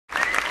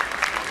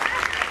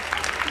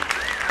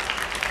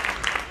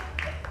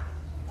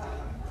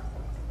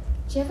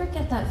Do you ever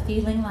get that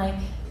feeling like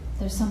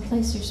there's some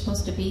place you're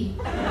supposed to be?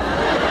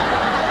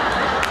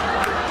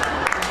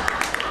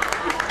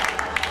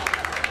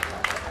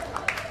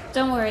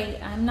 Don't worry,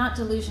 I'm not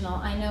delusional.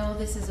 I know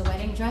this is a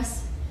wedding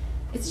dress.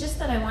 It's just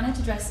that I wanted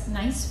to dress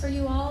nice for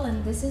you all,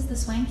 and this is the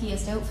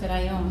swankiest outfit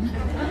I own.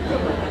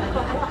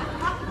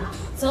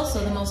 It's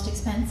also the most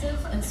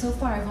expensive, and so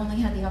far I've only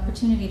had the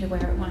opportunity to wear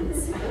it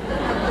once.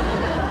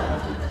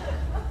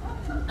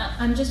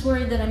 I'm just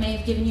worried that I may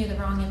have given you the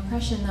wrong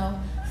impression, though.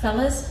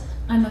 Fellas,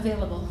 I'm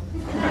available.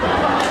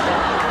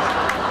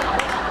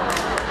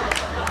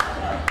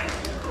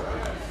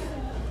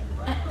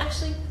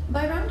 Actually,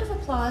 by round of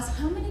applause,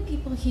 how many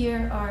people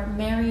here are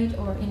married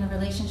or in a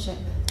relationship?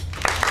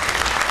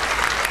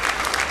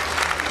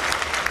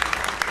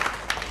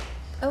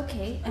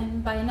 Okay,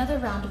 and by another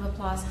round of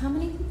applause, how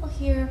many people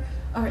here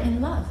are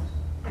in love?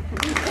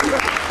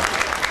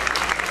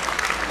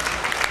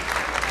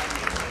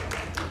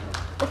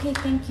 Okay,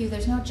 thank you.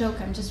 There's no joke.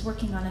 I'm just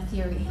working on a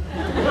theory.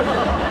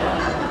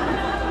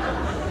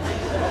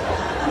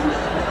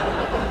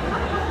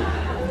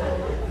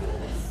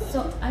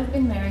 So, I've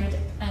been married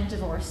and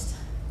divorced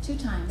 2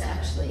 times,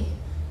 actually.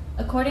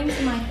 According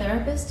to my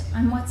therapist,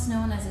 I'm what's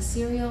known as a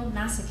serial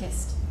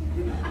masochist.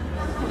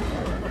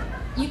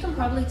 You can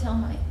probably tell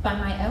by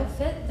my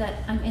outfit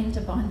that I'm into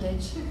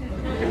bondage.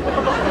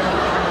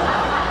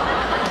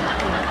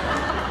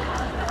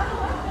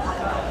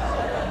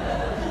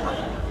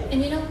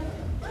 And you know,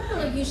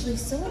 people are usually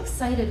so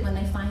excited when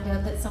they find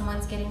out that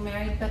someone's getting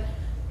married, but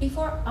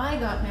before I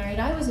got married,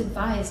 I was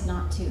advised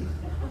not to,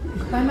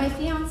 by my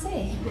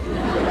fiancé.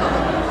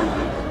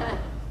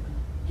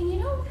 And you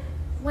know,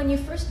 when you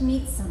first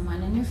meet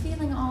someone and you're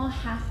feeling all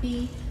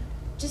happy,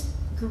 just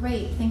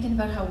great, thinking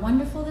about how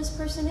wonderful this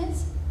person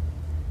is,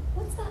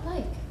 what's that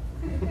like?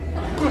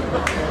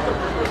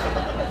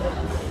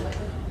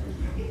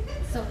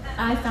 So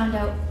I found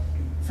out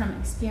from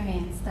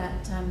experience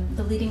that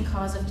the leading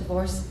cause of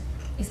divorce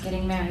is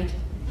getting married.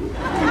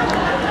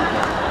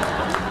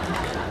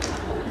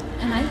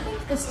 And I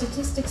think the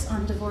statistics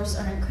on divorce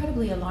are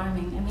incredibly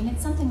alarming. I mean,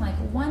 it's something like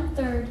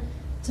 1/3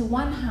 to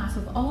 1/2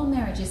 of all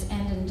marriages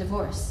end in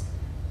divorce.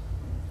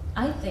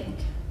 I think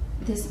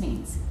this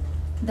means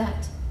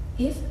that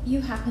if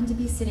you happen to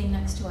be sitting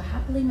next to a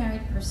happily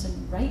married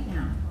person right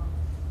now,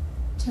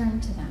 turn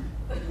to them.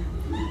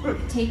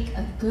 Take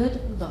a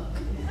good look.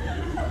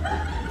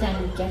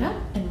 Then get up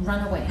and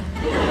run away.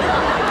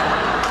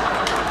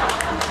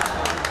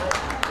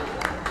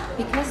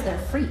 Because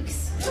they're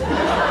freaks.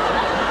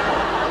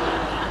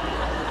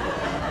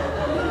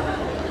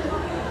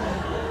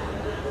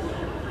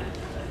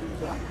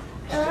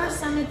 There are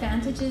some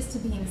advantages to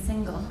being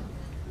single.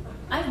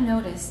 I've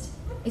noticed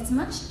it's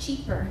much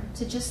cheaper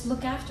to just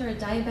look after a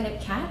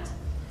diabetic cat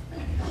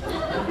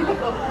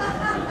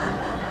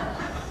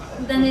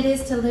than it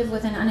is to live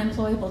with an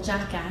unemployable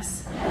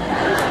jackass.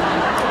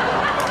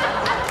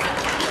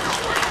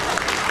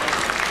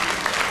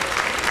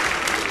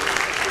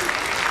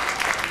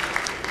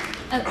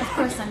 Of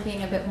course, I'm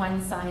being a bit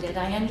one-sided.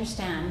 I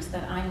understand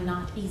that I'm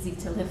not easy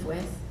to live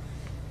with.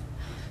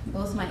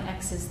 Both my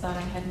exes thought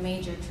I had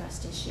major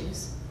trust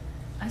issues.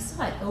 I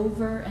saw it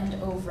over and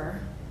over,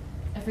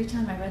 every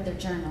time I read their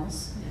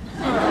journals.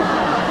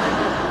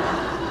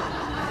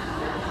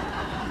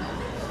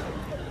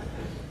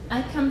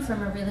 I come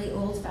from a really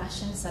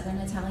old-fashioned Southern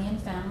Italian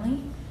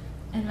family,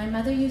 and my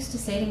mother used to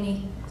say to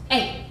me,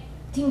 "Hey,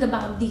 think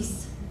about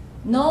this.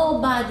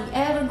 Nobody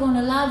ever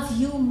gonna love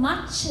you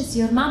much as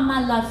your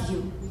mama love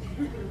you."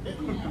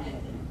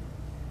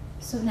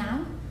 So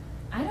now,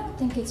 I don't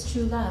think it's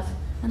true love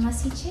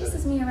unless he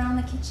chases me around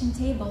the kitchen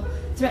table,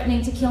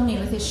 threatening to kill me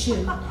with his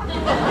shoe.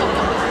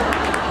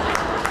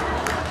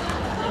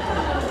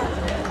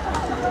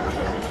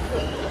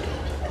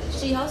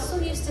 She also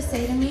used to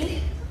say to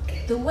me,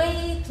 "The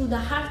way to the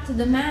heart of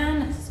the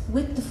man is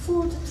with the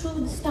food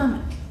through the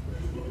stomach."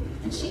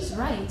 And she's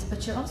right,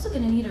 but you're also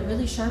going to need a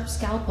really sharp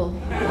scalpel.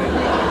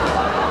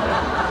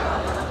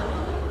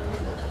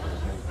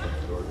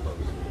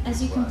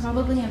 As you can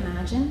probably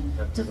imagine,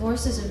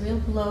 divorce is a real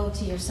blow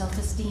to your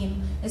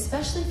self-esteem,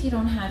 especially if you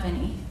don't have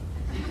any.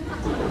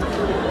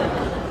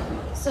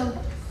 So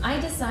I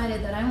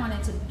decided that I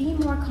wanted to be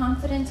more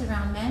confident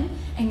around men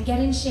and get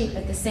in shape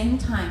at the same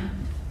time.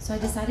 So I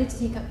decided to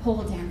take up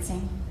pole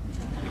dancing.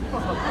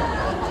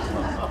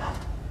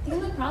 The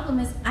only problem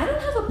is I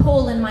don't have a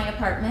pole in my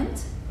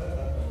apartment.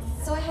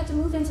 So I had to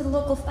move into the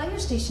local fire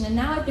station, and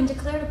now I've been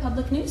declared a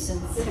public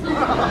nuisance.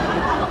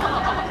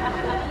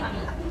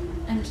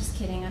 I'm just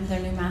kidding, I'm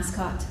their new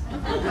mascot.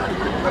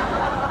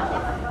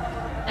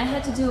 I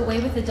had to do away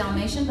with the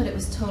Dalmatian, but it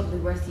was totally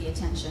worth the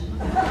attention.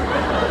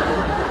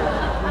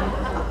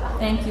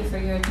 Thank you for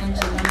your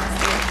attention.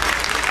 Namaste.